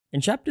In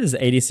chapters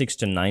 86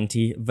 to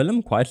 90,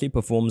 Willem quietly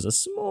performs a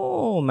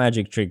small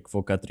magic trick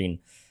for Katrien,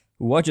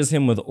 who watches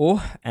him with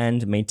awe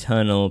and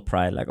maternal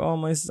pride. Like, oh,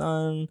 my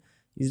son,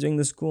 he's doing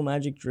this cool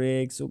magic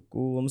trick, so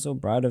cool, I'm so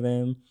proud of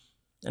him.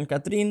 And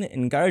Katrien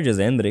encourages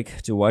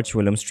Hendrik to watch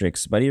Willem's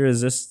tricks, but he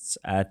resists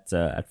at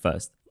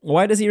first.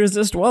 Why does he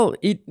resist? Well,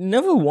 he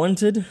never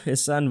wanted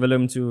his son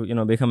Willem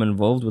to, become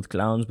involved with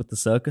clowns, with the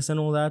circus and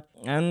all that.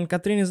 And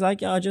Katrien is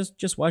like, yeah,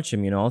 just watch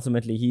him,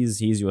 Ultimately,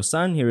 he's your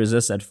son. He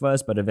resists at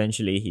first, but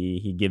eventually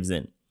he gives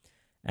in.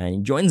 And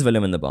he joins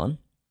Willem in the barn,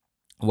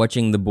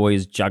 watching the boy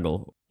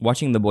juggle,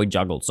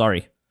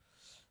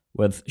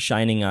 with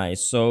shining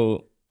eyes.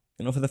 So,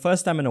 for the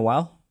first time in a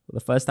while, for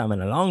the first time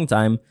in a long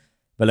time,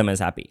 Willem is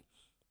happy.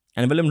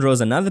 And Willem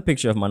draws another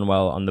picture of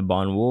Manuel on the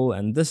barn wall,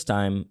 and this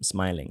time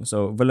smiling.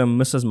 So Willem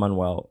misses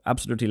Manuel,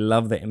 absolutely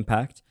loved the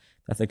impact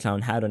that the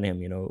clown had on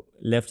him,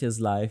 left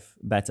his life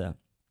better.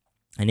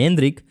 And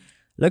Hendrik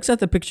looks at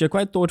the picture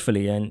quite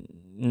thoughtfully, and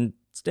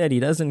instead he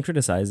doesn't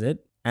criticize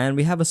it. And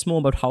we have a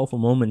small but powerful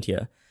moment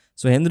here.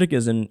 So Hendrik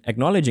is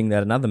acknowledging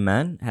that another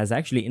man has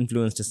actually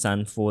influenced his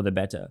son for the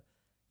better.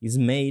 He's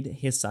made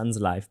his son's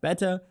life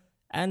better,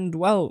 and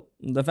well,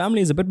 the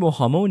family is a bit more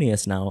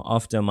harmonious now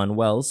after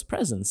Manuel's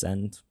presence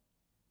and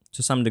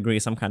to some degree,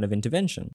 some kind of intervention.